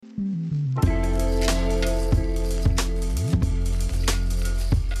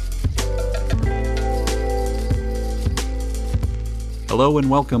Hello and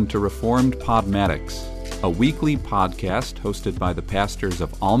welcome to Reformed Podmatics, a weekly podcast hosted by the pastors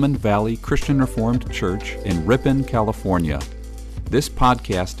of Almond Valley Christian Reformed Church in Ripon, California. This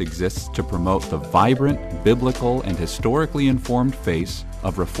podcast exists to promote the vibrant, biblical, and historically informed face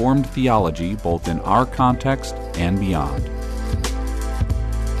of Reformed theology both in our context and beyond.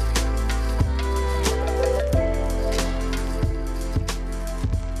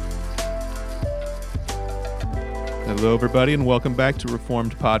 Hello, everybody, and welcome back to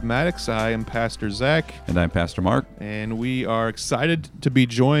Reformed Podmatics. I am Pastor Zach. And I'm Pastor Mark. And we are excited to be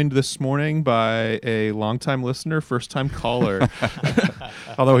joined this morning by a longtime listener, first-time caller.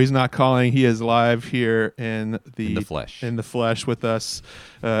 Although he's not calling, he is live here in the flesh. In the flesh with us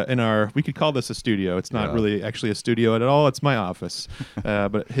in our, we could call this a studio. It's not really actually a studio at all. It's my office.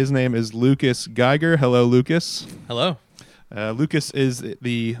 But his name is Lucas Geiger. Hello, Lucas. Hello. Lucas is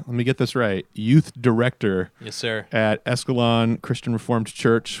the, let me get this right, youth director. Yes, sir. At Escalon Christian Reformed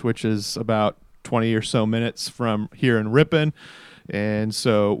Church, which is about 20 or so minutes from here in Ripon. And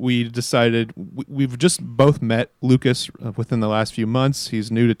so we decided, we've just both met Lucas within the last few months. He's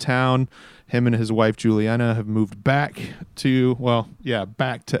new to town. Him and his wife, Juliana, have moved back to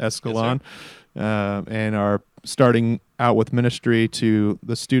Escalon. Yes, and are starting out with ministry to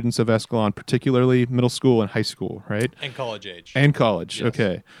the students of Escalon, particularly middle school and high school, right? And college age. And college, yes.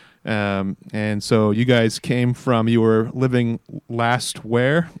 Okay. And so you guys came from, you were living last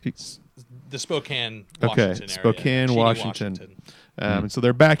where? The Spokane, Washington area. Spokane, Cheney, Washington. And so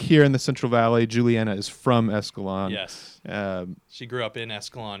they're back here in the Central Valley. Juliana is from Escalon. Yes. She grew up in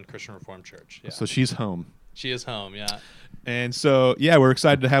Escalon Christian Reformed Church. Yeah. So she's home. She is home, yeah. And so, we're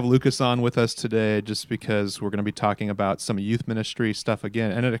excited to have Lucas on with us today just because we're going to be talking about some youth ministry stuff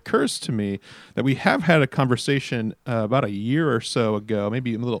again. And it occurs to me that we have had a conversation about a year or so ago,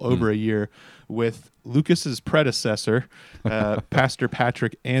 maybe a little over a year, with Lucas's predecessor, Pastor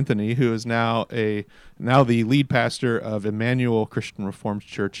Patrick Anthony, who is now the lead pastor of Emmanuel Christian Reformed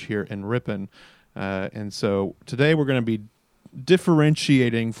Church here in Ripon. And so today we're going to be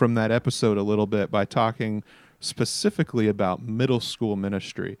differentiating from that episode a little bit by talking specifically about middle school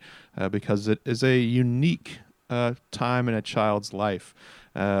ministry because it is a unique time in a child's life.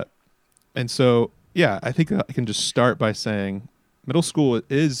 And so, I think I can just start by saying middle school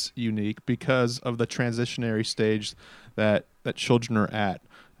is unique because of the transitionary stage that children are at.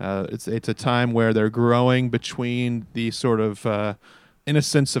 It's a time where they're growing between the sort of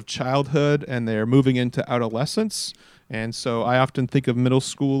innocence of childhood and they're moving into adolescence. And so I often think of middle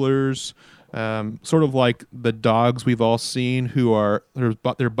schoolers sort of like the dogs we've all seen who are,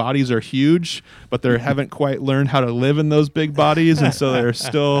 their bodies are huge, but they haven't quite learned how to live in those big bodies, and so they're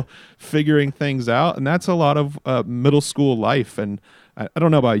still figuring things out. And that's a lot of middle school life. And I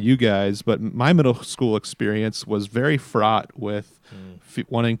don't know about you guys, but my middle school experience was very fraught with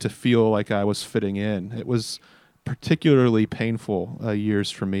wanting to feel like I was fitting in. It was particularly painful years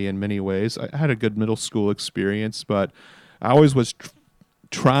for me in many ways. I had a good middle school experience, but I always was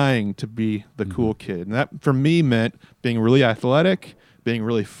trying to be the cool kid. And that, for me, meant being really athletic, being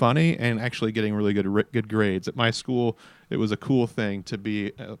really funny, and actually getting really good grades. At my school, it was a cool thing to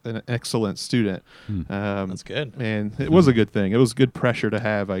be an excellent student. That's good. And it was a good thing. It was good pressure to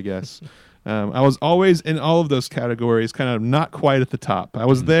have, I guess. I was always in all of those categories, kind of not quite at the top. I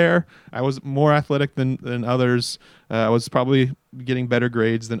was there. I was more athletic than others. I was probably getting better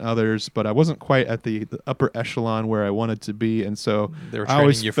grades than others, but I wasn't quite at the upper echelon where I wanted to be. And so they were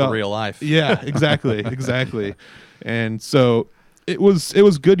training you for real life. Yeah, exactly, exactly. And so it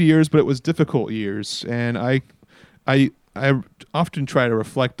was good years, but it was difficult years. And I often try to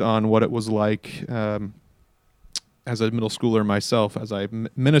reflect on what it was like as a middle schooler myself, as I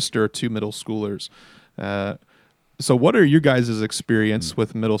minister to middle schoolers. So what are your guys' experience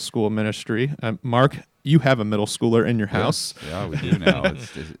with middle school ministry? Mark, you have a middle schooler in your house. Yeah, we do now.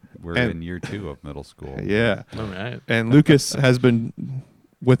 We're in year 2 of middle school. Yeah. All right. And Lucas has been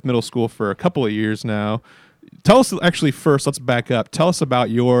with middle school for a couple of years now. Tell us, actually, first, let's back up. Tell us about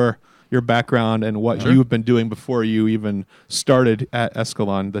your background and what you've been doing before you even started at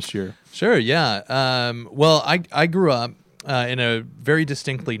Escalon this year. Sure, yeah. Well, I grew up in a very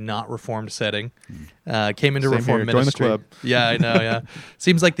distinctly not reformed setting. Came into Same reformed here. Join ministry. the club. Yeah, I know. Yeah,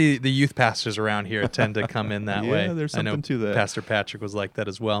 seems like the youth pastors around here tend to come in that way. Yeah, there's something to that. Pastor Patrick was like that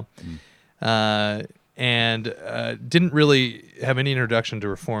as well, and didn't really have any introduction to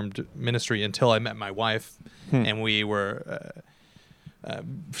reformed ministry until I met my wife, and we were.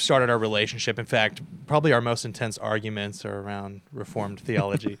 Started our relationship. In fact, probably our most intense arguments are around Reformed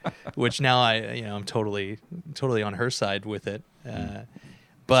theology, which now I'm totally on her side with it.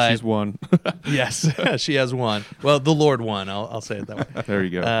 But she's one. yes, she has one. Well, the Lord won. I'll say it that way. There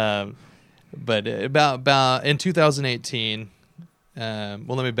you go. But about in 2018. Well,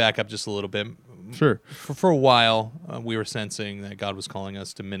 let me back up just a little bit. Sure. For a while, we were sensing that God was calling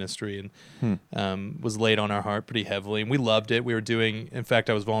us to ministry, and was laid on our heart pretty heavily, and we loved it. We were doing. In fact,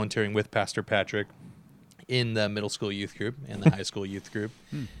 I was volunteering with Pastor Patrick in the middle school youth group and the high school youth group.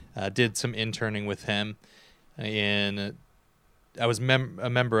 Did some interning with him, and I was a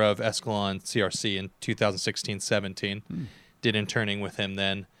member of Escalon CRC in 2016-17. Did interning with him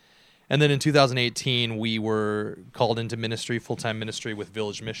then. And then in 2018, we were called into ministry, full-time ministry with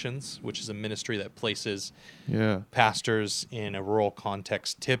Village Missions, which is a ministry that places pastors in a rural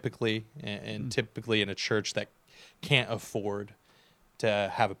context typically, and typically in a church that can't afford to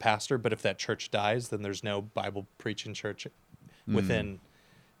have a pastor. But if that church dies, then there's no Bible preaching church within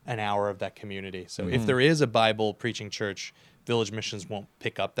an hour of that community. So if there is a Bible preaching church, Village Missions won't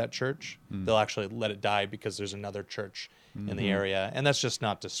pick up that church. They'll actually let it die because there's another church in the area. And that's just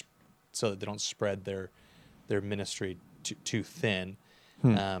not so that they don't spread their ministry too thin.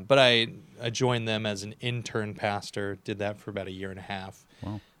 But I joined them as an intern pastor, did that for about a year and a half.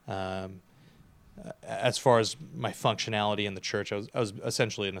 Wow. As far as my functionality in the church, I was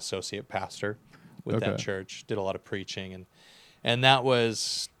essentially an associate pastor with that church, did a lot of preaching, and that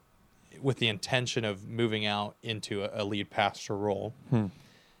was with the intention of moving out into a lead pastor role.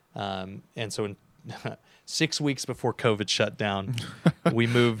 And so in 6 weeks before COVID shut down, we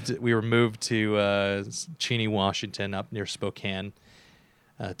were moved to Cheney, Washington, up near Spokane,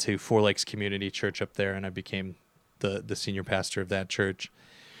 to Four Lakes Community Church up there, and I became the senior pastor of that church.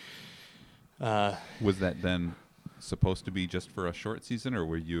 Was that then supposed to be just for a short season, or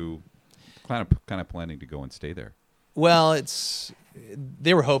were you kind of planning to go and stay there? Well,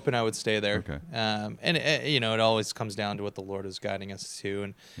 they were hoping I would stay there. Okay. And it always comes down to what the Lord is guiding us to.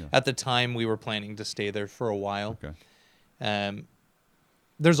 And at the time, we were planning to stay there for a while. Okay.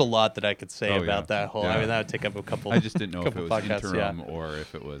 There's a lot that I could say about that whole. Yeah. I mean, that would take up a couple. I just didn't know if it was podcasts, interim or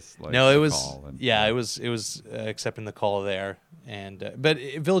if it was like no, it was. call and, it was accepting the call there, and but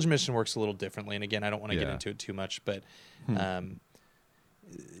Village Mission works a little differently. And again, I don't want to get into it too much, but.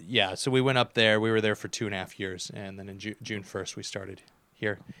 So we went up there. We were there for 2.5 years, and then in June 1st, we started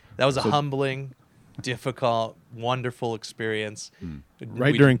here. That was a humbling, difficult, wonderful experience.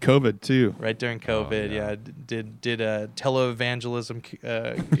 During COVID too. Right during COVID, did a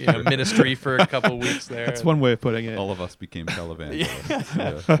televangelism ministry for a couple weeks there. That's one way of putting it. all of us became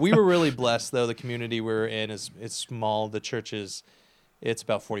televangelists. Yeah. We were really blessed, though. The community we're in is small. The church it's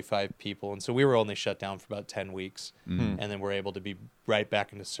about 45 people, and so we were only shut down for about 10 weeks, and then we're able to be right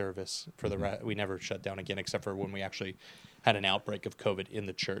back into service for the rest. We never shut down again, except for when we actually had an outbreak of COVID in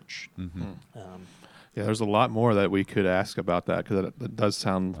the church. There's a lot more that we could ask about that, because that does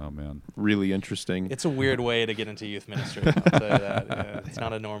sound really interesting. It's a weird way to get into youth ministry. I'll tell you that. It's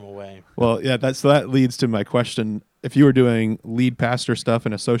not a normal way. Well, that leads to my question. If you were doing lead pastor stuff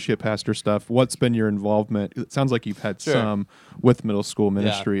and associate pastor stuff, what's been your involvement? It sounds like you've had some with middle school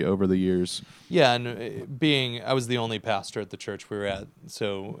ministry over the years. Yeah, and I was the only pastor at the church we were at,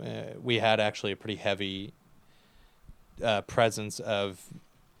 so we had actually a pretty heavy presence of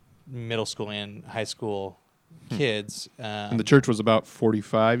middle school and high school kids. And the church was about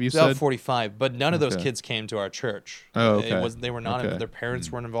 45, you said? About 45, but none of those kids came to our church. Oh, okay. They were not. Their parents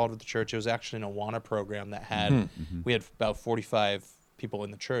weren't involved with the church. It was actually an Awana program that had. We had about 45 people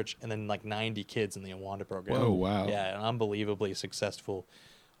in the church, and then like 90 kids in the Awana program. Oh, wow! Yeah, an unbelievably successful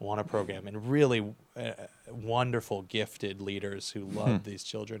Awana program, and really wonderful, gifted leaders who loved these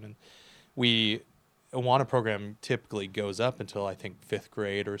children. And Awana program typically goes up until I think 5th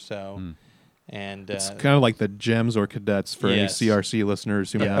grade or so. And it's kind of like the GEMS or cadets for any CRC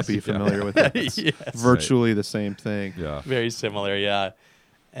listeners who may not be familiar with it. It's virtually the same thing. Yeah. Very similar, yeah.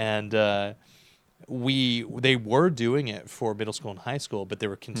 And they were doing it for middle school and high school, but they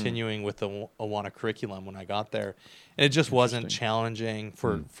were continuing with the Awana curriculum when I got there. And it just wasn't challenging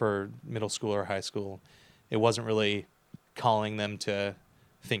for middle school or high school. It wasn't really calling them to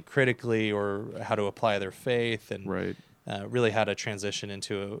think critically or how to apply their faith and really how to transition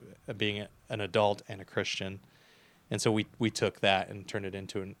into being an adult and a Christian. And so we took that and turned it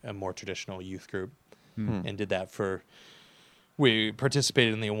into a more traditional youth group and did that we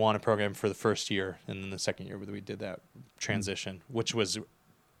participated in the Awana program for the first year, and then the second year we did that transition, which was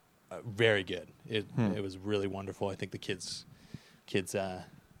very good. It was really wonderful. I think the kids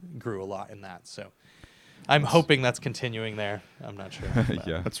grew a lot in that. So I'm hoping that's continuing there. I'm not sure.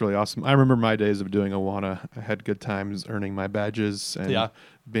 Yeah. That's really awesome. I remember my days of doing Awana. I had good times earning my badges and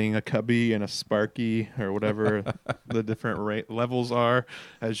being a cubby and a Sparky or whatever the different levels are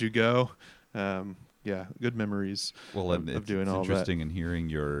as you go. Good memories of doing all that. It's interesting in hearing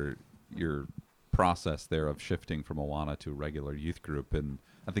your process there of shifting from Awana to a regular youth group, and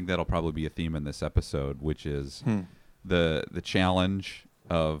I think that'll probably be a theme in this episode, which is the challenge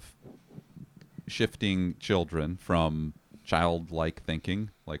of shifting children from childlike thinking,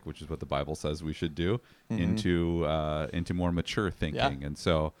 which is what the Bible says we should do, into more mature thinking. And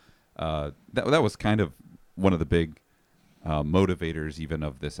so that was kind of one of the big motivators even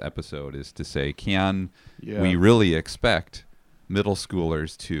of this episode, is to say, can we really expect middle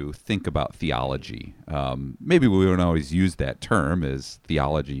schoolers to think about theology? Maybe we won't always use that term as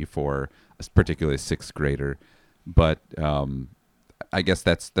theology for particularly a sixth grader, but I guess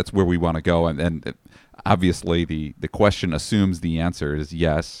that's where we want to go. And obviously the question assumes the answer is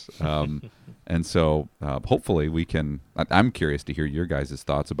yes. And so hopefully we can, I'm curious to hear your guys'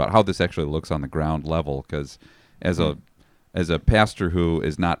 thoughts about how this actually looks on the ground level, because as a pastor who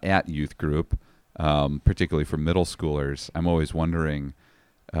is not at youth group, particularly for middle schoolers, I'm always wondering,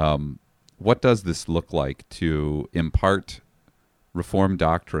 what does this look like to impart Reformed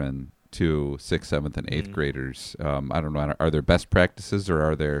doctrine to 6th, 7th, and 8th graders? I don't know. Are there best practices, or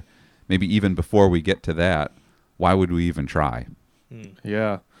are there, maybe even before we get to that, why would we even try?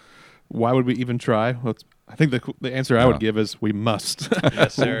 Yeah. Why would we even try? Well, I think the answer I would give is we must.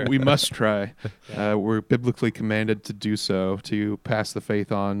 Yes, sir. We must try. We're biblically commanded to do so, to pass the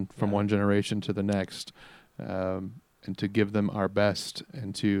faith on from one generation to the next, and to give them our best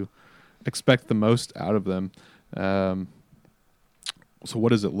and to expect the most out of them. So what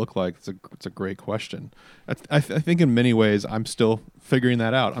does it look like? It's a great question. I think in many ways I'm still figuring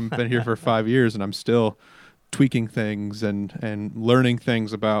that out. I've been here for 5 years, and I'm still tweaking things and learning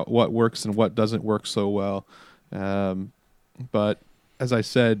things about what works and what doesn't work so well. But as I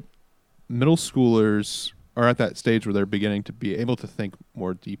said, middle schoolers are at that stage where they're beginning to be able to think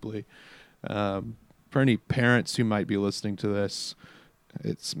more deeply. For any parents who might be listening to this,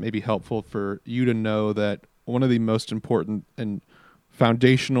 it's maybe helpful for you to know that one of the most important and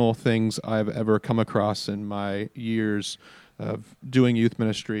foundational things I've ever come across in my years of doing youth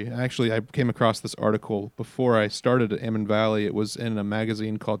ministry. Actually, I came across this article before I started at Almond Valley. It was in a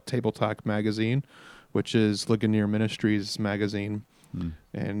magazine called Table Talk Magazine, which is Ligonier Ministries magazine.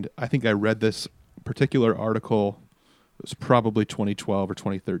 And I think I read this particular article, it was probably 2012 or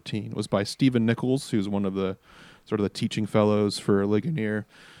 2013. It was by Stephen Nichols, who's one of the sort of the teaching fellows for Ligonier.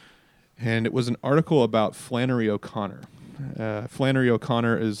 And it was an article about Flannery O'Connor. Flannery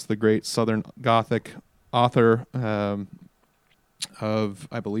O'Connor is the great Southern Gothic author of,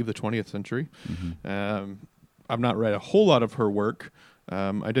 I believe, the 20th century. I've not read a whole lot of her work.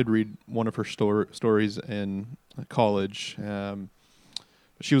 I did read one of her stories in college.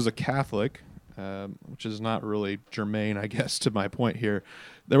 She was a Catholic, which is not really germane, I guess, to my point here.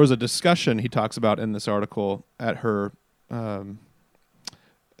 There was a discussion he talks about in this article at her, I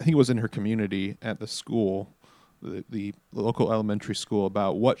think it was in her community at the school, the local elementary school,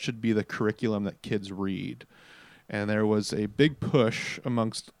 about what should be the curriculum that kids read. And there was a big push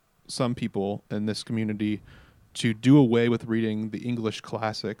amongst some people in this community to do away with reading the English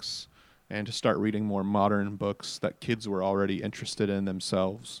classics and to start reading more modern books that kids were already interested in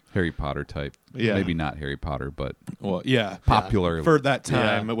themselves. Harry Potter type. Yeah. Maybe not Harry Potter, but popular. For that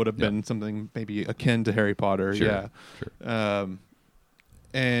time, it would have been something maybe akin to Harry Potter. Sure.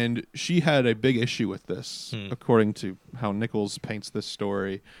 And she had a big issue with this, according to how Nichols paints this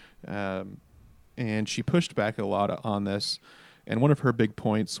story. And she pushed back a lot on this. And one of her big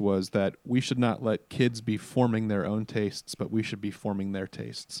points was that we should not let kids be forming their own tastes, but we should be forming their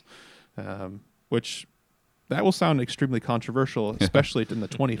tastes. Which that will sound extremely controversial, especially in the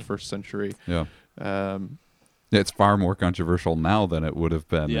 21st century. It's far more controversial now than it would have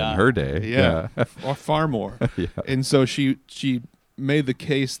been in her day. Or far more. And so she made the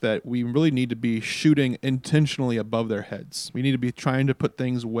case that we really need to be shooting intentionally above their heads. We need to be trying to put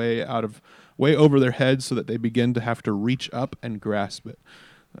things way over their heads so that they begin to have to reach up and grasp it.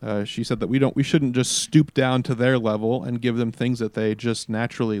 She said that we shouldn't just stoop down to their level and give them things that they just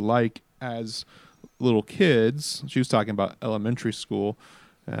naturally like as little kids. She was talking about elementary school.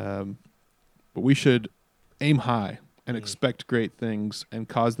 But we should aim high and expect great things and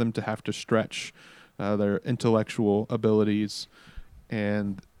cause them to have to stretch their intellectual abilities.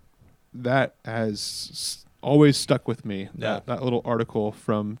 And that has always stuck with me, that little article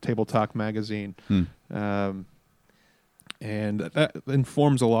from Table Talk Magazine. And that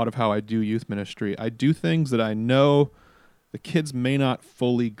informs a lot of how I do youth ministry. I do things that I know the kids may not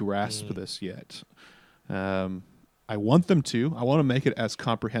fully grasp this yet. I want them to. I want to make it as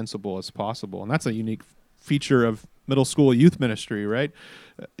comprehensible as possible. And that's a unique feature of middle school youth ministry, right?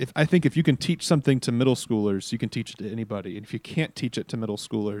 I think if you can teach something to middle schoolers, you can teach it to anybody. And if you can't teach it to middle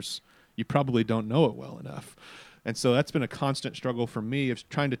schoolers, you probably don't know it well enough. And so that's been a constant struggle for me, of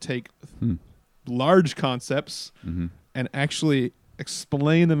trying to take large concepts and actually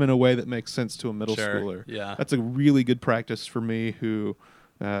explain them in a way that makes sense to a middle schooler. Yeah. That's a really good practice for me, who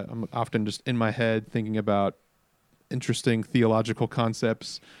I'm often just in my head thinking about interesting theological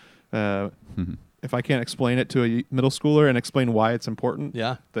concepts. If I can't explain it to a middle schooler and explain why it's important,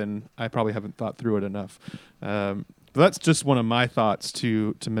 then I probably haven't thought through it enough. But that's just one of my thoughts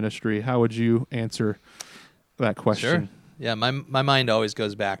to ministry. How would you answer that question? Sure. Yeah, my mind always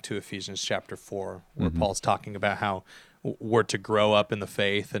goes back to Ephesians chapter 4, where Paul's talking about how we're to grow up in the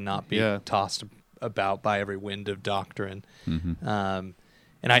faith and not be tossed about by every wind of doctrine.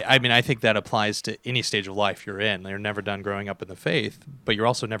 And I mean, I think that applies to any stage of life you're in. You're never done growing up in the faith, but you're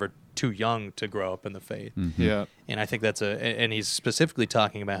also never too young to grow up in the faith. Yeah. And I think and he's specifically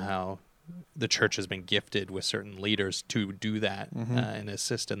talking about how the church has been gifted with certain leaders to do that and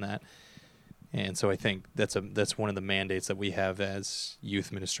assist in that. And so I think that's one of the mandates that we have as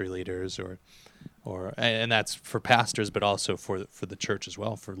youth ministry leaders, and that's for pastors, but also for the church as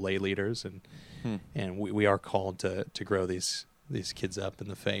well, for lay leaders, and we are called to grow these kids up in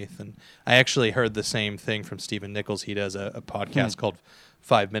the faith. And I actually heard the same thing from Stephen Nichols. He does a podcast called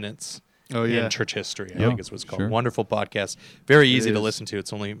 5 Minutes in church history, I think is what's called. Sure. Wonderful podcast. Very easy to listen to.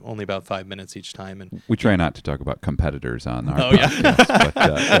 It's only about 5 minutes each time. And we try not to talk about competitors on our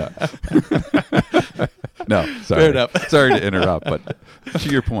podcast. But, no, sorry. Fair enough. Sorry to interrupt, but to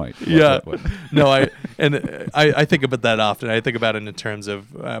your point. No, I think about that often. I think about it in terms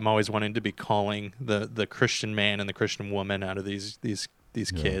of I'm always wanting to be calling the Christian man and the Christian woman out of these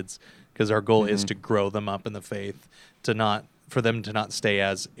kids, because our goal is to grow them up in the faith, for them to not stay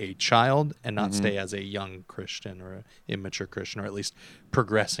as a child and not stay as a young Christian or an immature Christian, or at least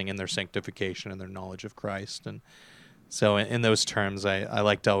progressing in their sanctification and their knowledge of Christ. And so in those terms, I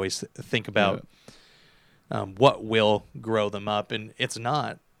like to always think about what will grow them up. And it's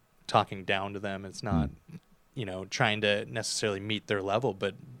not talking down to them. It's not, trying to necessarily meet their level,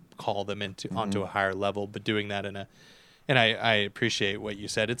 but call them onto a higher level, but doing that and I appreciate what you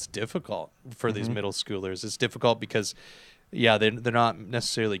said. It's difficult for these middle schoolers. It's difficult because they're not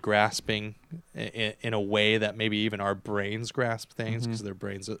necessarily grasping in a way that maybe even our brains grasp things, because their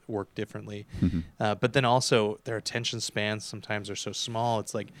brains work differently. But then also their attention spans sometimes are so small.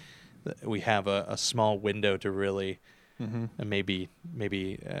 It's like we have a small window to really maybe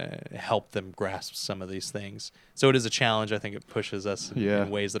help them grasp some of these things. So it is a challenge. I think it pushes us in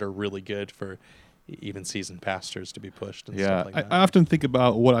ways that are really good for even seasoned pastors to be pushed and stuff like that. I often think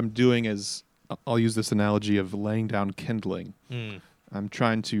about what I'm doing as, I'll use this analogy of laying down kindling. I'm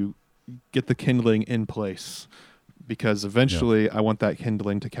trying to get the kindling in place, because eventually I want that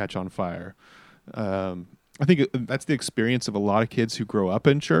kindling to catch on fire. I think that's the experience of a lot of kids who grow up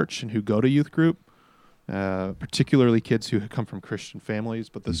in church and who go to youth group, particularly kids who come from Christian families,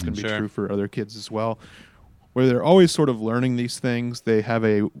 but this can be true for other kids as well, where they're always sort of learning these things. They have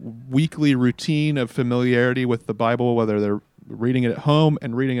a weekly routine of familiarity with the Bible, whether they're reading it at home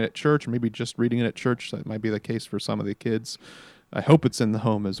and reading it at church, or maybe just reading it at church. That might be the case for some of the kids. I hope it's in the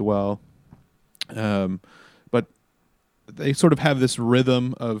home as well. But they sort of have this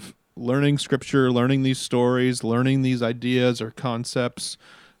rhythm of learning Scripture, learning these stories, learning these ideas or concepts,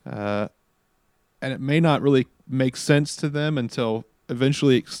 and it may not really make sense to them until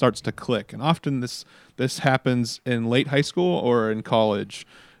eventually it starts to click. And often this happens in late high school or in college,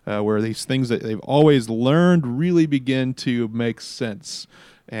 where these things that they've always learned really begin to make sense,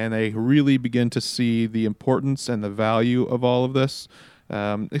 and they really begin to see the importance and the value of all of this.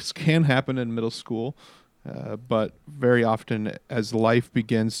 This can happen in middle school, but very often as life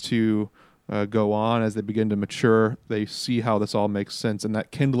begins to go on, as they begin to mature, they see how this all makes sense, and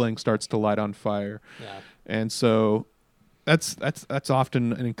that kindling starts to light on fire. And so that's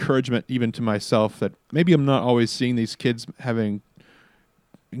often an encouragement even to myself, that maybe I'm not always seeing these kids having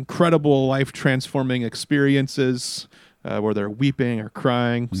incredible life-transforming experiences where they're weeping or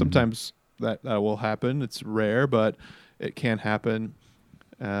crying. Sometimes that will happen. It's rare, but it can happen.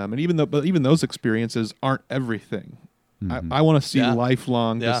 And even those experiences aren't everything. I want to see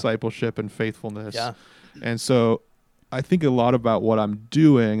lifelong discipleship and faithfulness. And so I think a lot about what I'm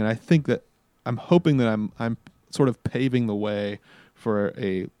doing, and I think that I'm hoping that I'm sort of paving the way for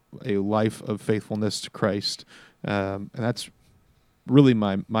a life of faithfulness to Christ, and that's really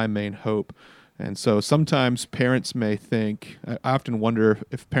my main hope. And so sometimes parents may think, I often wonder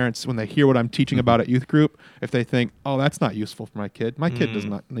if parents, when they hear what I'm teaching about at youth group, if they think, oh, that's not useful for my kid. My kid does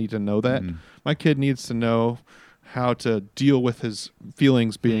not need to know that. My kid needs to know how to deal with his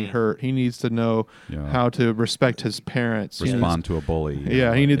feelings being hurt. He needs to know how to respect his parents. Respond to a bully.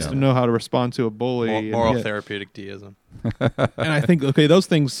 He needs to know how to respond to a bully. Moral therapeutic deism. And I think, okay, those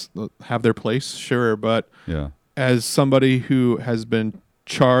things have their place, sure, but as somebody who has been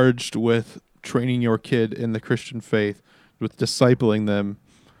charged with training your kid in the Christian faith, with discipling them,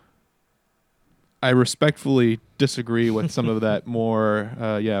 I respectfully disagree with some of that more,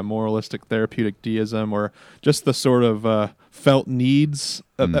 moralistic therapeutic deism, or just the sort of felt needs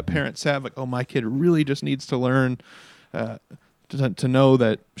that parents have. Like, oh, my kid really just needs to learn to know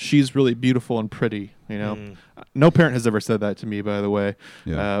that she's really beautiful and pretty. No parent has ever said that to me, by the way.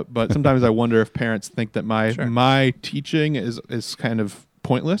 But sometimes I wonder if parents think that my teaching is kind of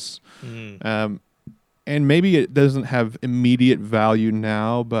pointless. And maybe it doesn't have immediate value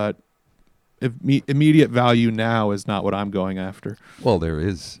now, but immediate value now is not what I'm going after. Well, there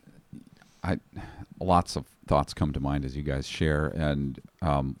is lots of thoughts come to mind as you guys share, and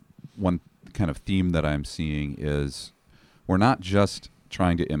one kind of theme that I'm seeing is we're not just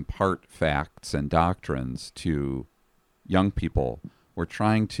trying to impart facts and doctrines to young people. We're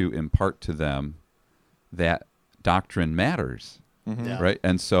trying to impart to them that doctrine matters. Right?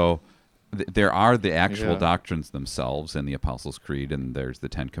 And so there are the actual doctrines themselves in the Apostles' Creed, and there's the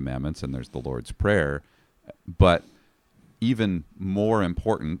Ten Commandments, and there's the Lord's Prayer. But even more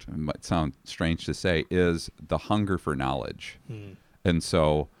important, it might sound strange to say, is the hunger for knowledge. And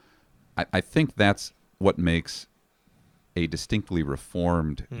so I think that's what makes a distinctly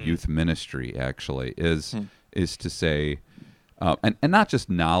Reformed youth ministry, actually, is to say, and not just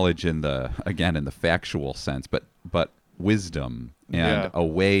knowledge in the factual sense, but wisdom and a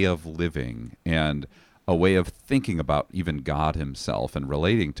way of living and a way of thinking about even God himself and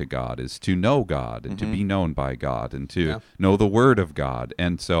relating to God is to know God and to be known by God and to know the Word of God.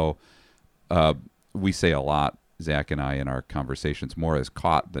 And so we say a lot, Zach and I, in our conversations, more as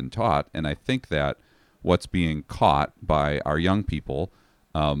caught than taught. And I think that what's being caught by our young people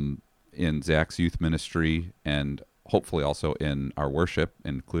in Zach's youth ministry and hopefully also in our worship,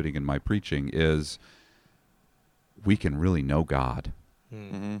 including in my preaching, is we can really know God.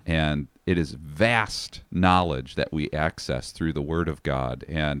 And it is vast knowledge that we access through the Word of God.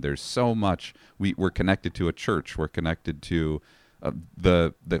 And there's so much. We're connected to a church. We're connected to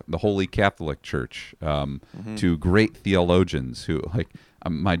the Holy Catholic Church, to great theologians who, like,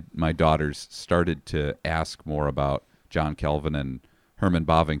 my daughters started to ask more about John Calvin and Herman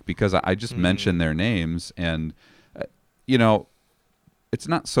Bavinck because I just mentioned their names. And, it's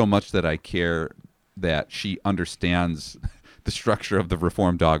not so much that I care that she understands the structure of the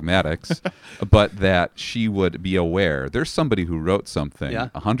Reformed dogmatics, but that she would be aware there's somebody who wrote something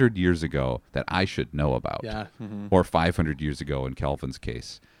 100 years ago that I should know about, or 500 years ago in Calvin's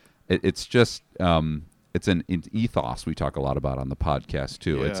case. It's just it's an ethos we talk a lot about on the podcast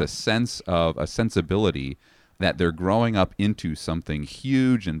too. It's a sensibility that they're growing up into something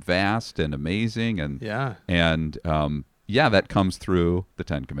huge and vast and amazing, and that comes through the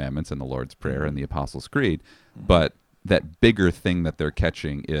Ten Commandments and the Lord's Prayer and the Apostles' Creed. But that bigger thing that they're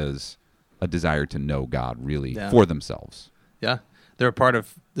catching is a desire to know God really for themselves. Yeah. They're a part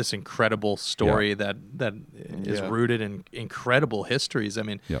of this incredible story that is rooted in incredible histories. I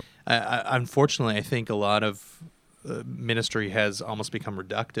mean, unfortunately, I think a lot of ministry has almost become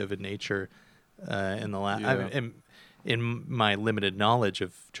reductive in nature in the last. In my limited knowledge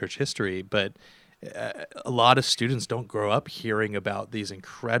of church history, but a lot of students don't grow up hearing about these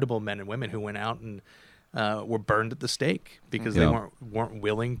incredible men and women who went out and were burned at the stake because they weren't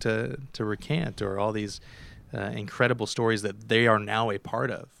willing to recant, or all these incredible stories that they are now a part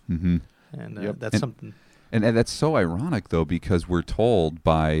of. And that's something. And that's so ironic, though, because we're told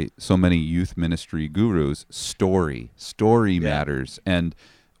by so many youth ministry gurus, story matters, and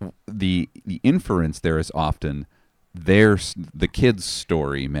the inference there is often the kid's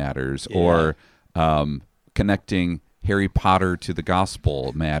story matters, or connecting Harry Potter to the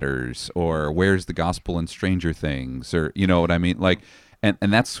gospel matters, or where's the gospel in Stranger Things, or you know what I mean? Like, and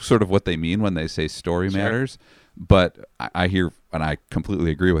that's sort of what they mean when they say story matters. But I hear, and I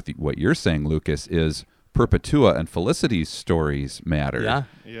completely agree with what you're saying, Lucas, is Perpetua and Felicity's stories matter.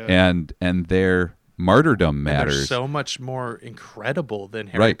 And their martyrdom matters. They're so much more incredible than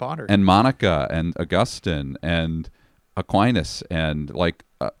Harry Potter. And Monica and Augustine and Aquinas and like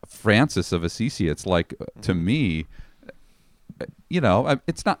Francis of Assisi. It's like, to me,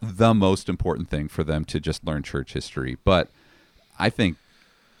 it's not the most important thing for them to just learn church history, but I think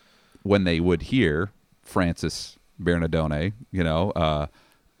when they would hear Francis Bernardone,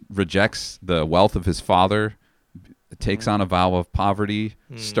 rejects the wealth of his father, takes on a vow of poverty,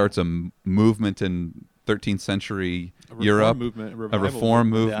 starts a movement in 13th century Europe, a reform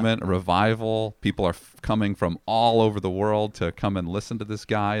movement, a revival. People are coming from all over the world to come and listen to this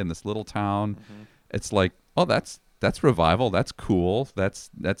guy in this little town. It's like, oh, that's revival. That's cool. That's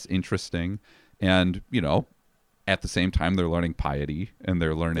interesting. And, at the same time, they're learning piety and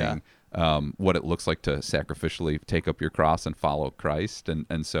they're learning what it looks like to sacrificially take up your cross and follow Christ.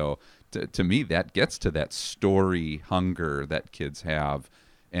 And so to me, that gets to that story hunger that kids have.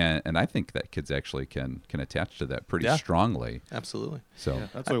 And I think that kids actually can attach to that pretty strongly. Absolutely. So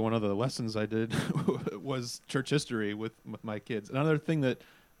that's why one of the lessons I did was church history with my kids. Another thing that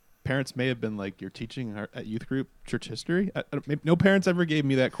parents may have been like, you're teaching at youth group church history? No parents ever gave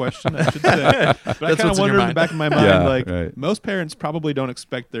me that question, I should say. But I kind of wondered in the back of my mind, most parents probably don't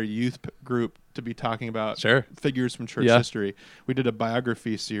expect their youth group to be talking about figures from church history. We did a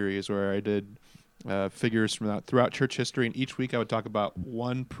biography series where I did figures from throughout church history, and each week I would talk about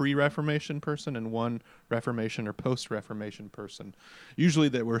one pre-Reformation person and one Reformation or post-Reformation person, usually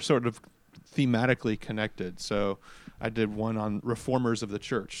that were sort of thematically connected. So I did one on reformers of the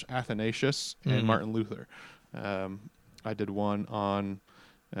church, Athanasius and Martin Luther. I did one on,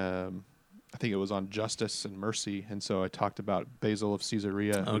 I think it was on justice and mercy, and so I talked about Basil of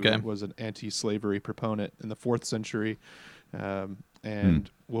Caesarea, who was an anti-slavery proponent in the 4th century,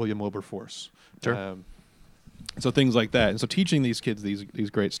 and William Wilberforce. Sure. So things like that. And so teaching these kids these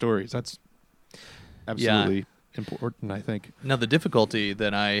great stories, that's absolutely important, I think. Now, the difficulty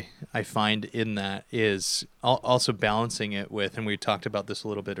that I find in that is also balancing it with, and we talked about this a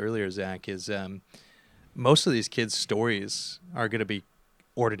little bit earlier, Zach, is most of these kids' stories are going to be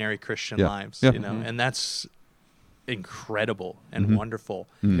ordinary Christian lives, and that's incredible and wonderful.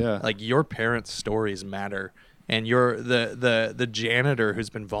 Like, your parents' stories matter. And you're the janitor who's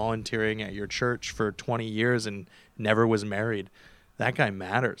been volunteering at your church for 20 years and never was married. That guy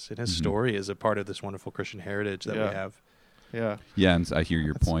matters, and his story is a part of this wonderful Christian heritage that we have. Yeah, and I hear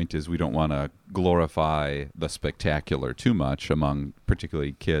your point is we don't want to glorify the spectacular too much among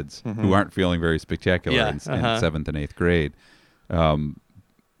particularly kids who aren't feeling very spectacular in 7th and 8th grade.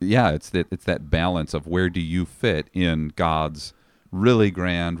 It's that balance of where do you fit in God's really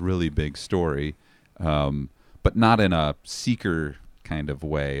grand, really big story, but not in a seeker kind of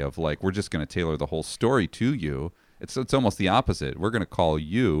way of like, we're just going to tailor the whole story to you. It's almost the opposite. We're going to call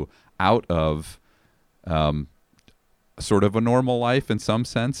you out of sort of a normal life in some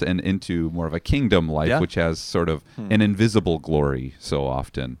sense and into more of a kingdom life, which has sort of an invisible glory so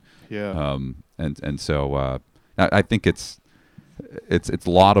often. And so I think it's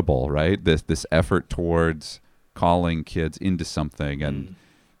laudable, right? This effort towards calling kids into something.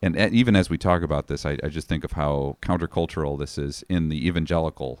 And even as we talk about this, I just think of how countercultural this is in the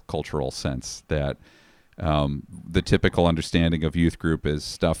evangelical cultural sense, that the typical understanding of youth group is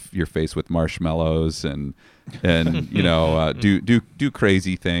stuff your face with marshmallows and do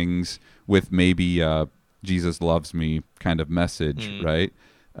crazy things with maybe Jesus loves me kind of message, right?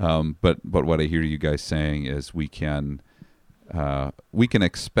 But what I hear you guys saying is we can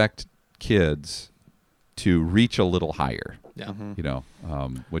expect kids to reach a little higher.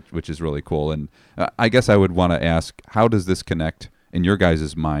 Which is really cool. And I guess I would want to ask, how does this connect in your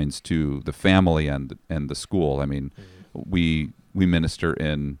guys' minds to the family and the school? I mean, we minister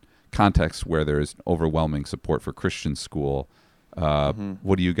in contexts where there is overwhelming support for Christian school.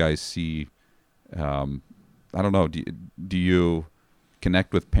 What do you guys see? I don't know. Do you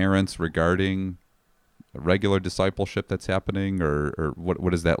connect with parents regarding regular discipleship that's happening, or what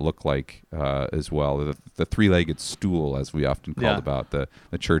does that look like as well? The three-legged stool, as we often called about the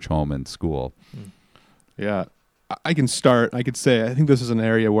church, home, and school. Yeah, I can start. I could say I think this is an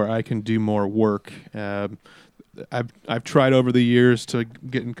area where I can do more work. I've tried over the years to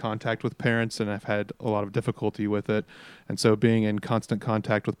get in contact with parents, and I've had a lot of difficulty with it. And so, being in constant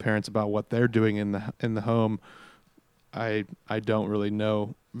contact with parents about what they're doing in the home, I don't really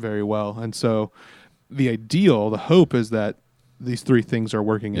know very well. And so, the ideal, the hope is that these three things are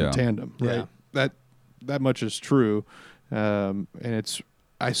working in tandem, right? That much is true, and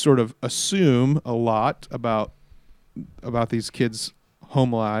I sort of assume a lot about these kids'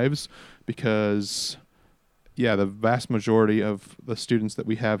 home lives because, the vast majority of the students that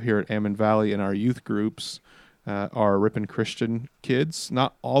we have here at Ammon Valley in our youth groups are Ripon Christian kids.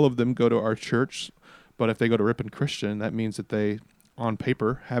 Not all of them go to our church, but if they go to Ripon Christian, that means that they, on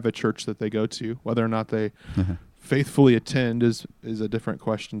paper, have a church that they go to. Whether or not they faithfully attend is a different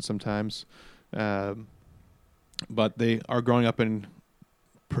question sometimes. But they are growing up in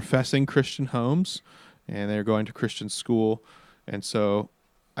professing Christian homes, and they're going to Christian school. And so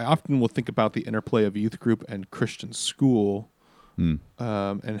I often will think about the interplay of youth group and Christian school,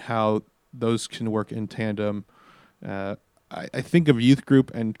 and how those can work in tandem. I think of youth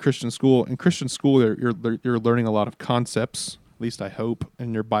group and Christian school. In Christian school, you're learning a lot of concepts, at least I hope,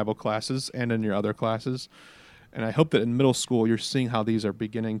 in your Bible classes and in your other classes. And I hope that in middle school, you're seeing how these are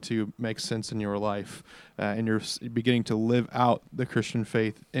beginning to make sense in your life, and you're beginning to live out the Christian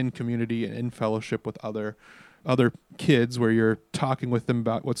faith in community and in fellowship with other kids, where you're talking with them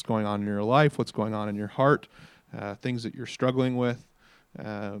about what's going on in your life, what's going on in your heart, things that you're struggling with.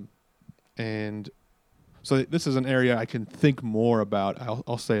 And so this is an area I can think more about.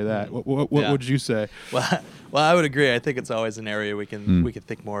 I'll say that. What would you say? Well, I would agree. I think it's always an area we can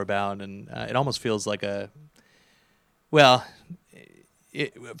think more about, and it almost feels like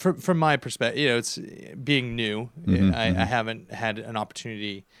from my perspective, it's being new. I haven't had an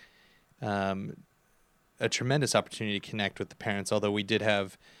opportunity, a tremendous opportunity to connect with the parents. Although we did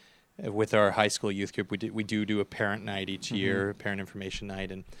have, with our high school youth group, we do a parent night each year, parent information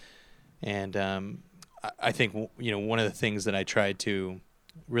night, and I think one of the things that I tried to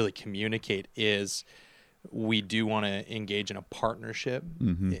really communicate is we do want to engage in a partnership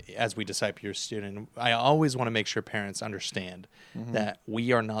as we disciple your student. I always want to make sure parents understand that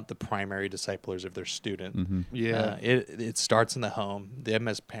we are not the primary disciplers of their student. It starts in the home. Them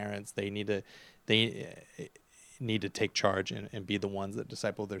as parents, they need to take charge and be the ones that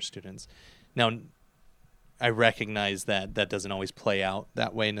disciple their students. Now, I recognize that doesn't always play out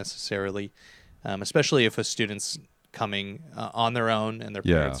that way necessarily, especially if a student's coming on their own and their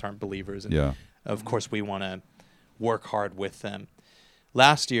parents aren't believers. And of course, we want to work hard with them.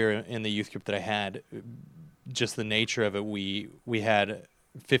 Last year in the youth group that I had, just the nature of it, we had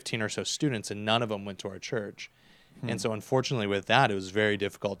 15 or so students, and none of them went to our church. And so unfortunately with that, it was very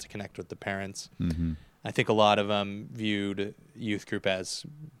difficult to connect with the parents. I think a lot of them viewed youth group as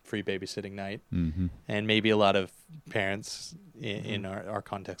free babysitting night, and maybe a lot of parents in our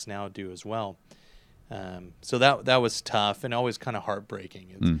context now do as well. So that was tough and always kind of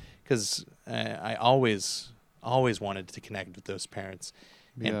heartbreaking, because I always wanted to connect with those parents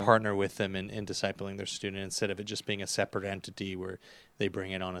and partner with them in discipling their student, instead of it just being a separate entity where they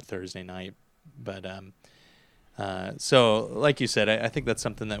bring it on a Thursday night. But so like you said, I think that's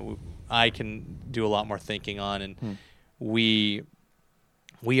something that I can do a lot more thinking on, and we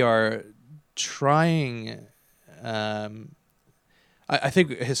are trying. I think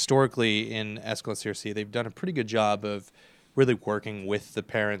historically in Escalon CRC, they've done a pretty good job of really working with the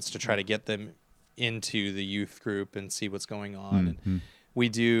parents to try to get them into the youth group and see what's going on. And we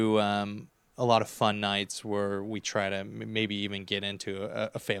do a lot of fun nights where we try to maybe even get into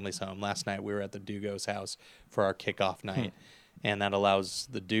a family's home. Last night we were at the Dugo's house for our kickoff night, and that allows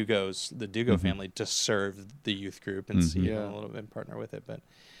the Dugo family to serve the youth group and see it a little bit and partner with it. But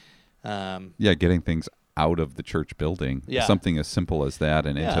getting things out of the church building, something as simple as that,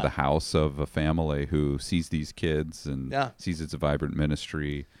 and into the house of a family who sees these kids and sees it's a vibrant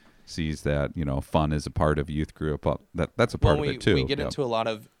ministry, sees that fun is a part of youth group. That's a part of it too. We get into a lot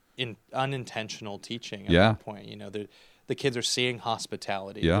of unintentional teaching at that point. The kids are seeing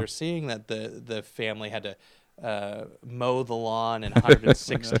hospitality. They're seeing that the family had to mow the lawn in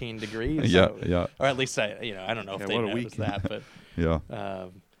 116 degrees. Or at least I don't know if they noticed that, but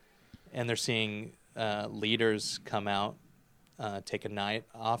and they're seeing leaders come out, take a night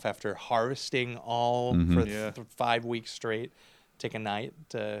off after harvesting all for 5 weeks straight, take a night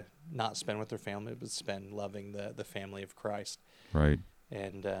to not spend with their family, but spend loving the family of Christ. Right.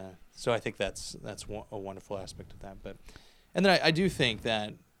 And so I think that's a wonderful aspect of that. And then I do think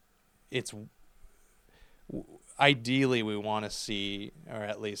that it's ideally we want to see, or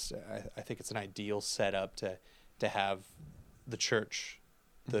at least I think it's an ideal setup to have the church,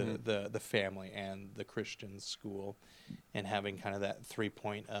 the family, and the Christian school, and having kind of that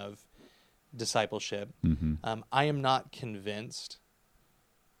 3-point of discipleship. I am not convinced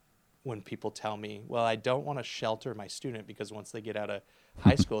when people tell me, well, I don't want to shelter my student because once they get out of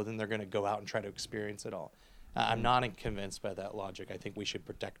high school, then they're going to go out and try to experience it all. I'm not convinced by that logic. I think we should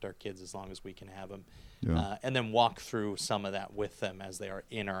protect our kids as long as we can have them, and then walk through some of that with them as they are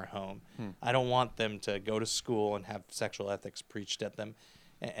in our home. I don't want them to go to school and have sexual ethics preached at them,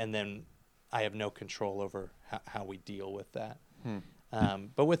 and then I have no control over how we deal with that.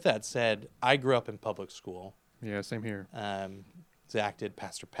 But with that said, I grew up in public school. Yeah, same here. Zach did,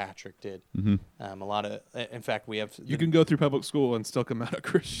 Pastor Patrick did. Mm-hmm. A lot of, in fact, we have. You can go through public school and still come out a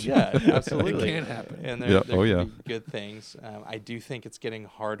Christian. Yeah, absolutely. It can happen. And Yeah. there Oh, can yeah. be good things. I do think it's getting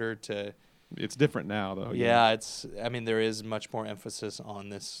harder to. It's different now, though. Yeah, I mean, there is much more emphasis on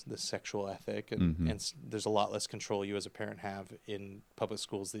this sexual ethic, and, Mm-hmm. there's a lot less control you as a parent have in public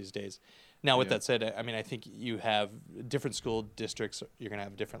schools these days. Now, with that said, I mean, I think you have different school districts. You're going to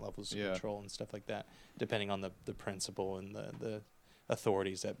have different levels of control and stuff like that, depending on the principal and the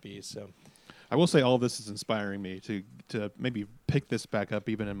authorities that be. So, I will say all this is inspiring me to maybe pick this back up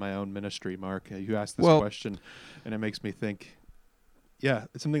even in my own ministry, Mark. You asked this question, and it makes me think, yeah,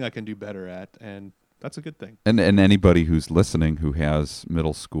 it's something I can do better at, and that's a good thing. And anybody who's listening who has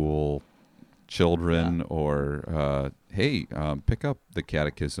middle school children or, hey, pick up the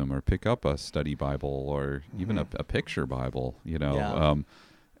catechism or pick up a study Bible or even a picture Bible, you know.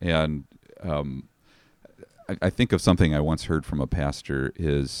 I think of something I once heard from a pastor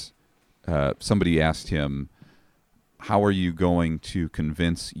is somebody asked him, how are you going to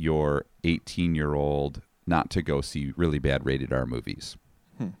convince your 18-year-old not to go see really bad rated R movies,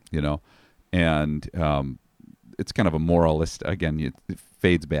 you know? And it's kind of a moralist, again, it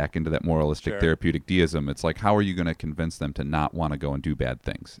fades back into that moralistic therapeutic deism. It's like, how are you going to convince them to not want to go and do bad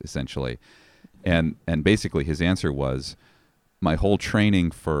things, essentially? And basically his answer was, my whole training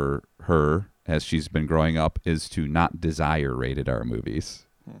for her as she's been growing up is to not desire rated R movies,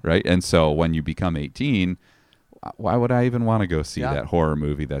 right? And so when you become 18, why would I even want to go see that horror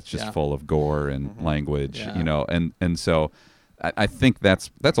movie that's just full of gore and language, you know? And so I think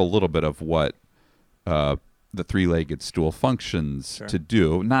that's a little bit of what the three-legged stool functions to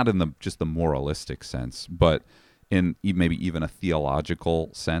do, not in just the moralistic sense, but in maybe even a theological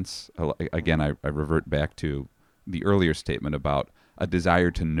sense. Again, I revert back to the earlier statement about a desire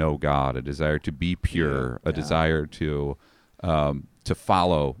to know God, a desire to be pure, a desire to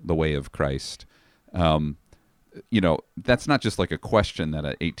follow the way of Christ. You know, that's not just like a question that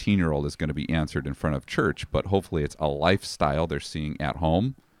an 18-year-old is going to be answered in front of church, but hopefully it's a lifestyle they're seeing at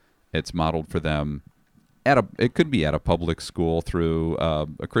home. It's modeled for them it could be at a public school through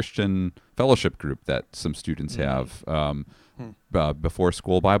a Christian fellowship group that some students have, before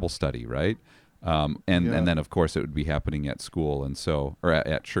school Bible study, right? And then of course it would be happening at school or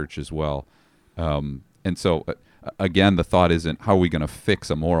at church as well. And so again, the thought isn't how are we going to fix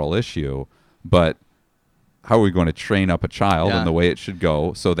a moral issue, but how are we going to train up a child in the way it should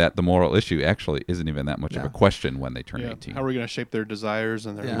go so that the moral issue actually isn't even that much of a question when they turn 18? How are we going to shape their desires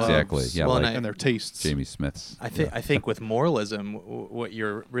and their loves and their tastes? Jamie Smith's. I think with moralism, what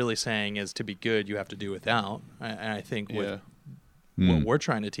you're really saying is to be good, you have to do without. And I think what we're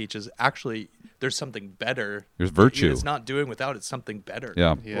trying to teach is actually there's something better. There's virtue. It's not doing without, it's something better.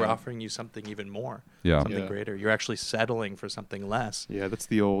 Yeah. We're offering you something even more. Yeah. Something greater. You're actually settling for something less. Yeah, that's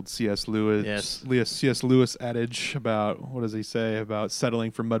the old C.S. Lewis adage about, what does he say, about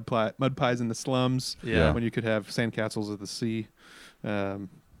settling for mud pies in the slums when you could have sandcastles at the sea.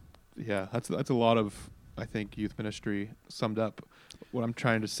 That's a lot of, I think, youth ministry summed up. What I'm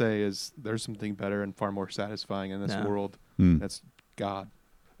trying to say is there's something better and far more satisfying in this world. That's God.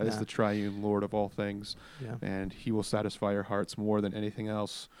 That is the triune Lord of all things, and He will satisfy your hearts more than anything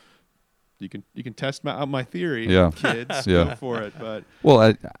else. You can test out my theory, kids. Go for it. But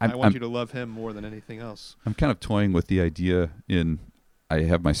I want you to love Him more than anything else. I'm kind of toying with the idea I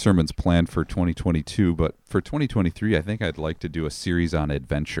have my sermons planned for 2022, but for 2023, I think I'd like to do a series on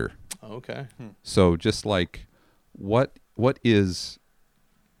adventure. Okay. So just like what is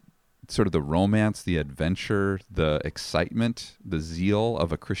sort of the romance, the adventure, the excitement, the zeal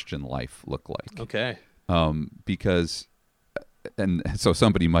of a Christian life look like? Okay. Because, and so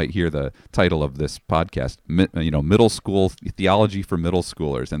somebody might hear the title of this podcast, middle school theology for middle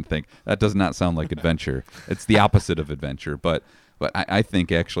schoolers, and think that does not sound like adventure. It's the opposite of adventure. But I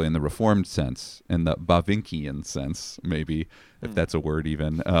think actually in the Reformed sense, in the Bavinkian sense, maybe if that's a word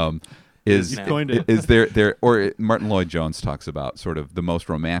even. Is there or Martin Lloyd-Jones talks about sort of the most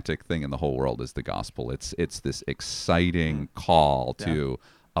romantic thing in the whole world is the gospel. It's this exciting call to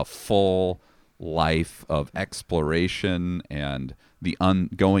a full life of exploration and the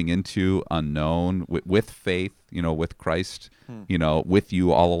going into unknown with faith, with Christ, with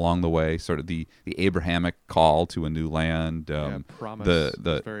you all along the way. Sort of the Abrahamic call to a new land. Promise.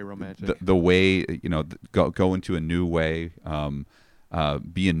 It's very romantic. The way, go into a new way.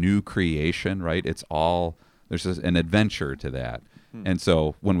 Be a new creation, right? It's all, there's an adventure to that. And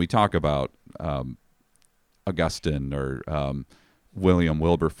so when we talk about Augustine or William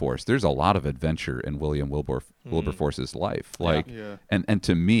Wilberforce, there's a lot of adventure in William Wilberforce's life. And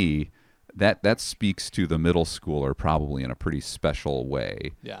to me, that speaks to the middle schooler probably in a pretty special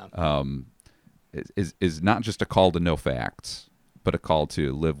way. Yeah. Is not just a call to know facts, but a call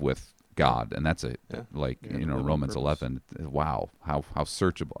to live with God, and that's Romans 11. Wow, how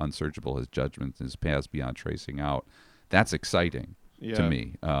unsearchable His judgments, His paths beyond tracing out. That's exciting to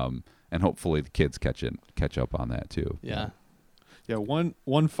me, and hopefully the kids catch up on that too. Yeah. Yeah.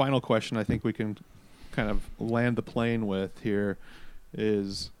 One final question I think we can kind of land the plane with here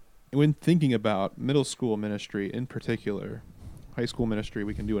is, when thinking about middle school ministry in particular, high school ministry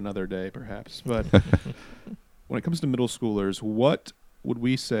we can do another day perhaps, but when it comes to middle schoolers, what would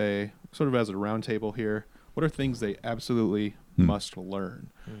we say, sort of as a round table here, what are things they absolutely must learn?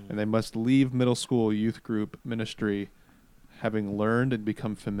 And they must leave middle school youth group ministry having learned and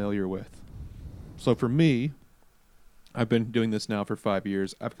become familiar with. So for me, I've been doing this now for 5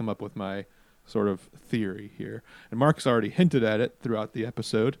 years. I've come up with my sort of theory here, and Mark's already hinted at it throughout the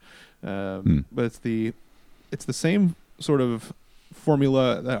episode, but it's the same sort of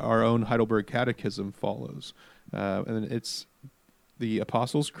formula that our own Heidelberg Catechism follows, and it's the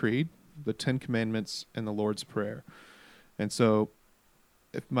Apostles' Creed, the Ten Commandments, and the Lord's Prayer. And so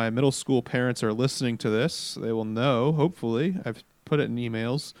if my middle school parents are listening to this, they will know, hopefully, I've put it in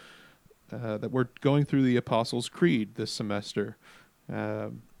emails, that we're going through the Apostles' Creed this semester.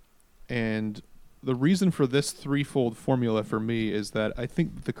 And the reason for this threefold formula for me is that I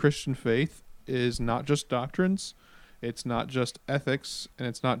think the Christian faith is not just doctrines, it's not just ethics, and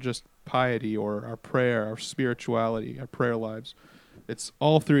it's not just piety or our prayer, our spirituality, our prayer lives. It's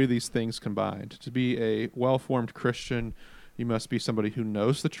all three of these things combined. To be a well-formed Christian, you must be somebody who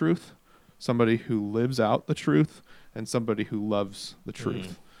knows the truth, somebody who lives out the truth, and somebody who loves the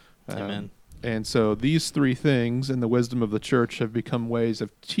truth. Amen. And so these three things in the wisdom of the church have become ways of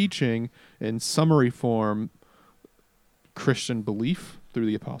teaching in summary form Christian belief through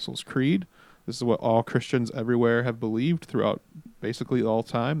the Apostles' Creed. This is what all Christians everywhere have believed throughout basically all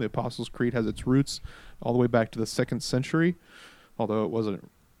time. The Apostles' Creed has its roots all the way back to the 2nd century, although it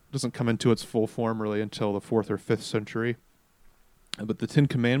doesn't come into its full form really until the 4th or 5th century. But the Ten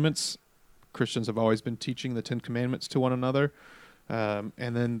Commandments, Christians have always been teaching the Ten Commandments to one another.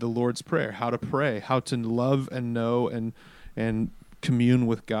 And then the Lord's Prayer, how to pray, how to love and know and commune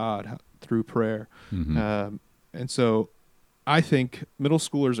with God through prayer. And so I think middle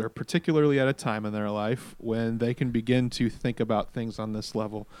schoolers are particularly at a time in their life when they can begin to think about things on this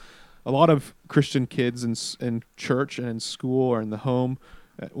level. A lot of Christian kids in church and in school or in the home,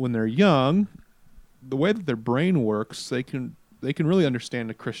 when they're young, the way that their brain works, they can really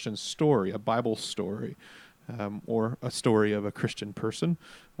understand a Christian story, a Bible story. Or a story of a Christian person,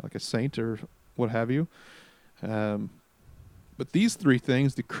 like a saint or what have you. But these three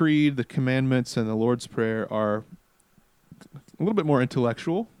things, the Creed, the Commandments, and the Lord's Prayer, are a little bit more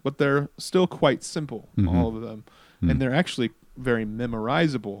intellectual, but they're still quite simple, all of them. And they're actually very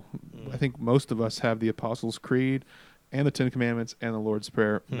memorizable. I think most of us have the Apostles' Creed and the Ten Commandments and the Lord's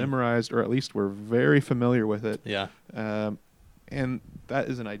Prayer memorized, or at least we're very familiar with it. Yeah. And that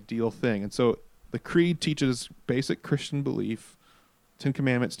is an ideal thing. And so the Creed teaches basic Christian belief. Ten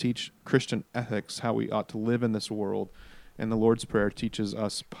Commandments teach Christian ethics, how we ought to live in this world. And the Lord's Prayer teaches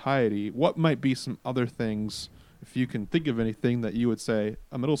us piety. What might be some other things, if you can think of anything, that you would say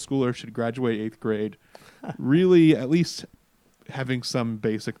a middle schooler should graduate 8th grade, really at least having some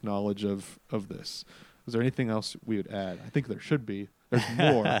basic knowledge of this? Is there anything else we would add? I think there should be. There's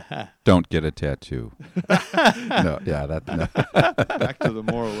more. Don't get a tattoo. No. Back to the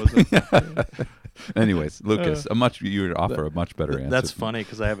moralism. Anyways, Lucas, you would offer a much better answer. That's funny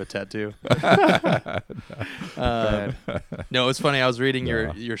because I have a tattoo. No, it's funny. I was reading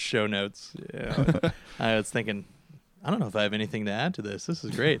your show notes. I was thinking, I don't know if I have anything to add to this. This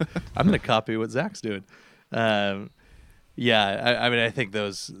is great. I'm going to copy what Zach's doing. Yeah, I mean, I think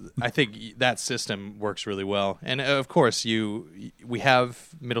that system works really well. And of course, we have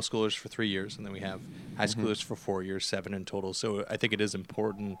middle schoolers for 3 years, and then we have high schoolers for 4 years, 7 in total. So I think it is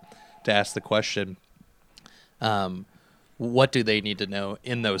important to ask the question, what do they need to know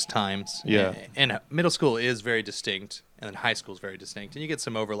in those times? Yeah. And middle school is very distinct, and then high school is very distinct. And you get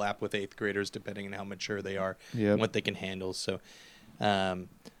some overlap with 8th graders depending on how mature they are and what they can handle. So,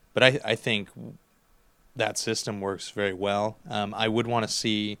 but I think that system works very well. I would want to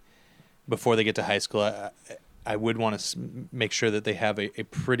see, before they get to high school, I would want to make sure that they have a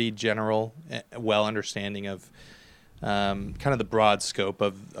pretty general, well understanding of kind of the broad scope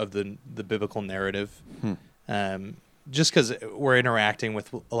of the biblical narrative. Just because we're interacting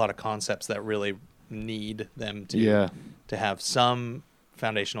with a lot of concepts that really need them to have some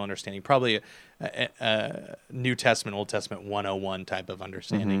foundational understanding. Probably New Testament, Old Testament 101 type of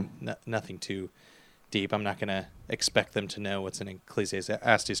understanding. Nothing too deep. I'm not going to expect them to know what's in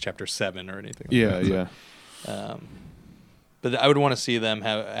Ecclesiastes chapter 7 or anything like that. But I would want to see them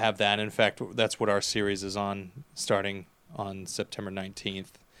have that. In fact, that's what our series is on, starting on September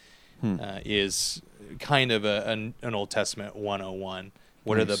 19th, is kind of an Old Testament 101.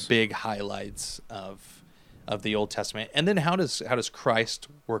 What are the big highlights of the Old Testament? And then how does Christ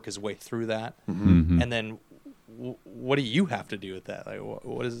work his way through that? And then what do you have to do with that? Like,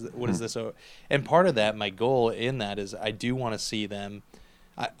 what is this? And part of that, my goal in that is I do want to see them.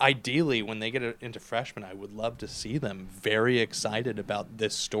 Ideally, when they get into freshman, I would love to see them very excited about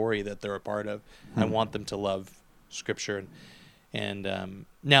this story that they're a part of. I want them to love Scripture. And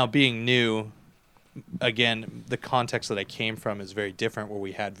now, being new, again, the context that I came from is very different, where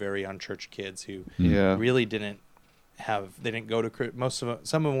we had very unchurched kids who really didn't go to,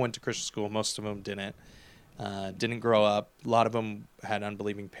 some of them went to Christian school, most of them didn't grow up. A lot of them had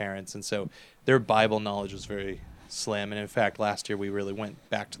unbelieving parents, and so their Bible knowledge was very slim. And in fact, last year we really went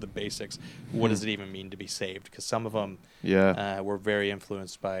back to the basics. What does it even mean to be saved? Because some of them were very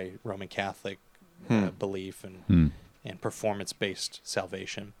influenced by Roman Catholic belief and performance-based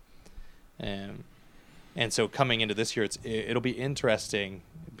salvation. And so coming into this year, it'll be interesting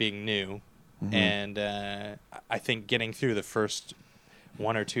being new, and I think getting through the first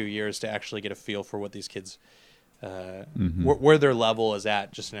 1 or 2 years to actually get a feel for what these kids, where their level is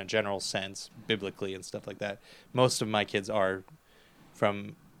at, just in a general sense, biblically and stuff like that. Most of my kids are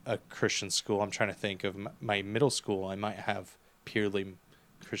from a Christian school. I'm trying to think of my middle school. I might have purely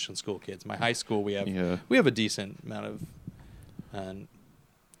Christian school kids. My high school, we have a decent amount of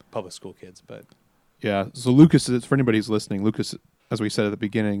public school kids, but so Lucas is, for anybody who's listening, Lucas, as we said at the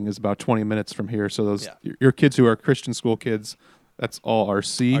beginning, is about 20 minutes from here. So those your kids who are Christian school kids, that's all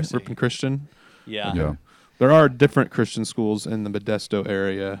RC. Ripon Christian. Yeah. There are different Christian schools in the Modesto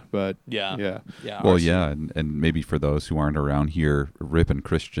area, but Well, and maybe for those who aren't around here, Ripon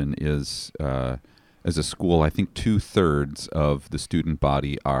Christian is as a school. I think 2/3 of the student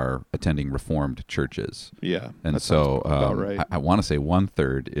body are attending Reformed churches. Yeah, and so about right. I want to say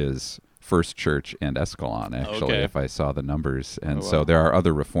 1/3 is First Church and Escalon, actually, if I saw the numbers. And so there are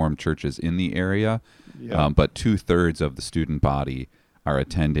other Reformed churches in the area, but 2/3 of the student body are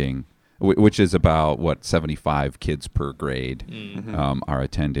attending, which is about 75 kids per grade are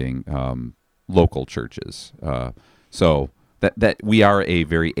attending local churches. So that we are a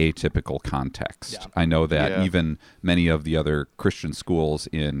very atypical context. I know that even many of the other Christian schools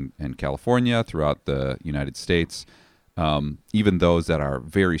in California, throughout the United States, even those that are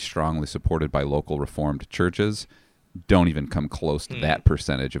very strongly supported by local Reformed churches, don't even come close to that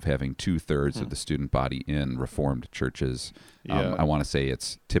percentage of having 2/3 of the student body in Reformed churches. I want to say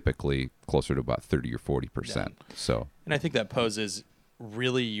it's typically closer to about 30 or 40%. So, and I think that poses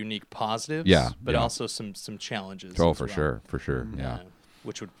really unique positives, but also some challenges. Oh, for sure.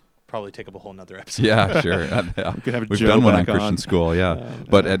 Which would probably take up a whole nother episode. Yeah, sure. We've done one on Christian school,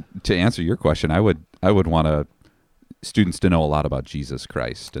 But to answer your question, I would want students to know a lot about Jesus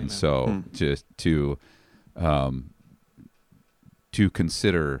Christ, and so to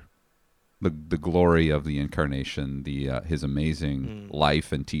consider the glory of the incarnation, his amazing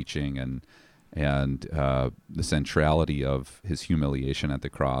life and teaching, and the centrality of his humiliation at the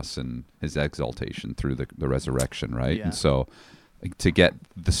cross and his exaltation through the resurrection, right? And so to get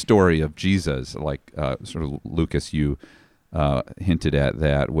the story of Jesus, like sort of Lucas, you hinted at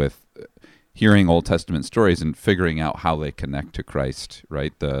that with hearing Old Testament stories and figuring out how they connect to Christ,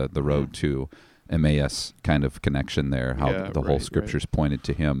 right? The road to Emmaus kind of connection there, how the whole Scriptures pointed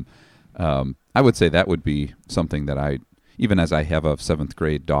to him. I would say that would be something that even as I have a 7th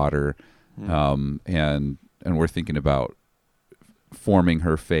grade daughter, and we're thinking about forming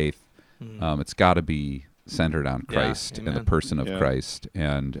her faith, it's got to be centered on Christ and the person of Christ,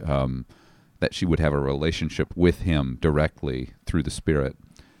 and that she would have a relationship with him directly through the Spirit.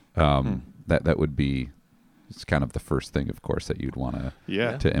 That would be, it's kind of the first thing, of course, that you'd want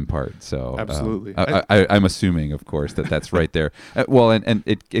to impart. So absolutely, I'm assuming, of course, that's right there. Well, and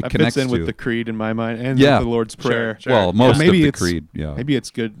it connects fits in with the creed in my mind, and with the Lord's Prayer. Sure. Well, most of the creed. Maybe it's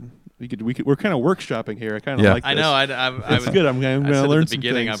good. We're kind of workshopping here. I kind of like this. I know. It's good. I'm going to learn at the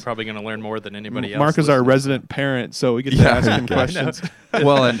beginning, some things. I'm probably going to learn more than anybody else. Mark is our resident parent, so we get to ask him questions.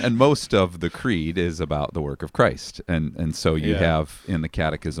 Well, and most of the creed is about the work of Christ, and so you have in the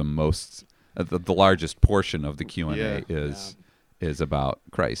Catechism the largest portion of the Q&A is about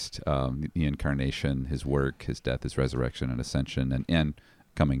Christ, the incarnation, his work, his death, his resurrection and ascension, and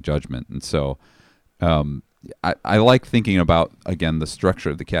coming judgment. And so I like thinking about, again, the structure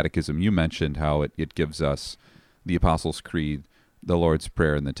of the catechism. You mentioned how it gives us the Apostles' Creed, the Lord's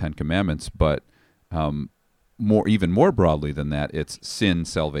Prayer, and the Ten Commandments, but even more broadly than that, it's sin,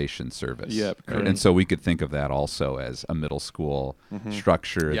 salvation, service. Yep, right? And so we could think of that also as a middle school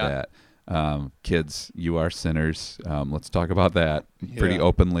structure that kids, you are sinners. Let's talk about that pretty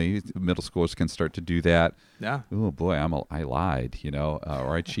openly. Middle schoolers can start to do that. Yeah. Oh boy, I lied,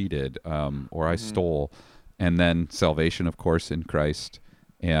 or I cheated, or I stole. And then salvation, of course, in Christ.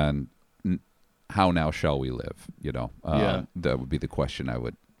 And how now shall we live? That would be the question I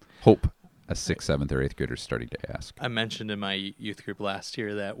would hope a 6th, 7th, or 8th grader is starting to ask. I mentioned in my youth group last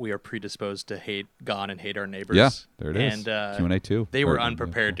year that we are predisposed to hate God and hate our neighbors. Yeah, there it is. And Q&A too. They were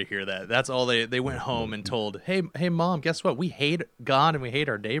unprepared to hear that. That's all they went home and told, hey, Mom, guess what? We hate God and we hate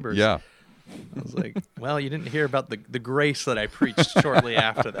our neighbors. Yeah. I was like, well, you didn't hear about the grace that I preached shortly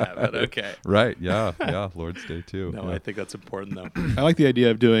after that, but okay. Right, yeah, Lord's Day too. No, I think that's important, though. I like the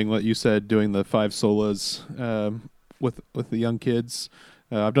idea of doing what you said, doing the 5 solas with the young kids.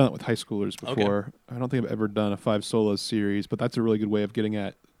 I've done it with high schoolers before. Okay. I don't think I've ever done a 5 solas series, but that's a really good way of getting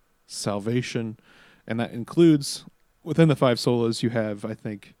at salvation. And that includes, within the 5 solas, you have, I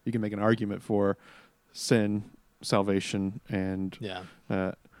think, you can make an argument for sin, salvation, and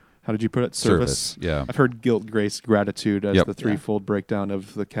how did you put it? Service. Yeah. I've heard guilt, grace, gratitude as the threefold breakdown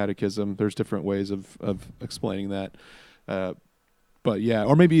of the catechism. There's different ways of explaining that. But yeah,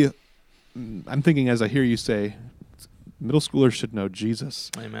 or maybe I'm thinking as I hear you say, middle schoolers should know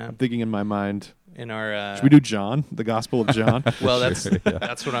Jesus. Amen. I'm thinking in my mind, in our should we do John, the Gospel of John? Well,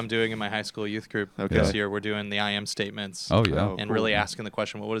 that's what I'm doing in my high school youth group this year. We're doing the I am statements. Oh yeah, and really asking the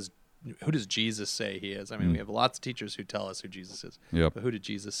question, well, who does Jesus say he is? I mean, we have lots of teachers who tell us who Jesus is. Yep. But who did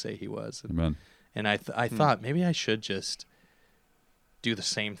Jesus say he was? Amen. And I thought maybe I should just do the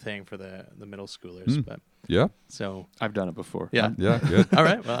same thing for the middle schoolers. But yeah. So I've done it before. Yeah. Yeah. Good. All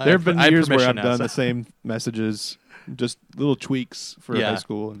right. Well, there have been years where I've now, done the same messages, just little tweaks for high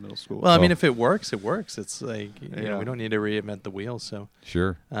school and middle school. Well, I mean, if it works, it works. It's like we don't need to reinvent the wheel. So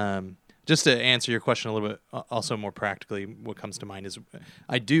sure. Just to answer your question a little bit, also more practically, what comes to mind is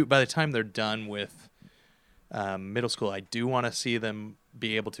I do, by the time they're done with middle school, I do want to see them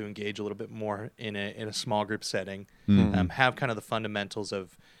be able to engage a little bit more in a small group setting, have kind of the fundamentals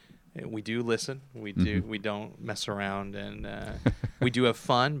of we do listen, we don't mess around, and we do have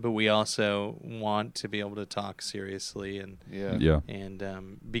fun, but we also want to be able to talk seriously and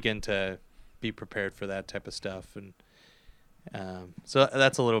begin to be prepared for that type of stuff. And so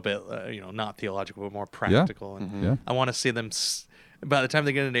that's a little bit, not theological, but more practical. And I want to see them, by the time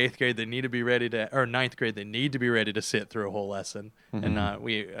they get into 8th grade, they need to be ready to, or 9th grade, they need to be ready to sit through a whole lesson. And not,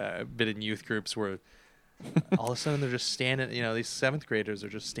 we been in youth groups where all of a sudden they're just standing, these 7th graders are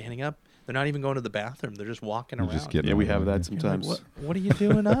just standing up. They're not even going to the bathroom. They're just walking around. We have that sometimes. Like, what are you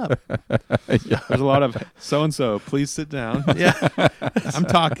doing up? There's a lot of, so-and-so, please sit down. I'm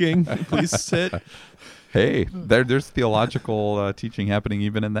talking. Please sit. Hey, there's theological teaching happening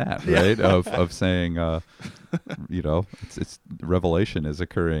even in that, right? Of saying, it's revelation is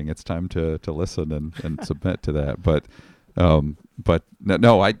occurring. It's time to listen and submit to that. But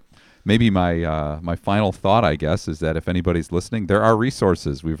no, maybe my final thought, I guess, is that if anybody's listening, there are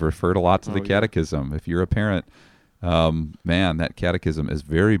resources. We've referred a lot to the catechism. If you're a parent, man, that catechism is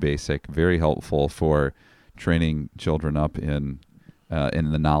very basic, very helpful for training children up in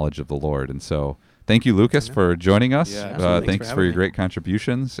the knowledge of the Lord. And so thank you, Lucas, for joining us. Thanks for your great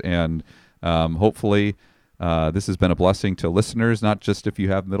contributions. And hopefully this has been a blessing to listeners, not just if you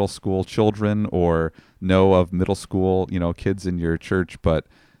have middle school children or know of middle school kids in your church, but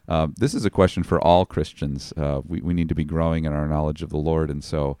this is a question for all Christians. We need to be growing in our knowledge of the Lord. And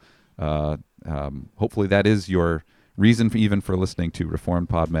so hopefully that is your reason for listening to Reformed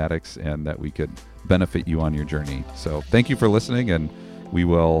Podmatics, and that we could benefit you on your journey. So thank you for listening, and we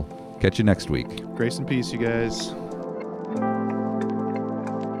will catch you next week. Grace and peace, you guys.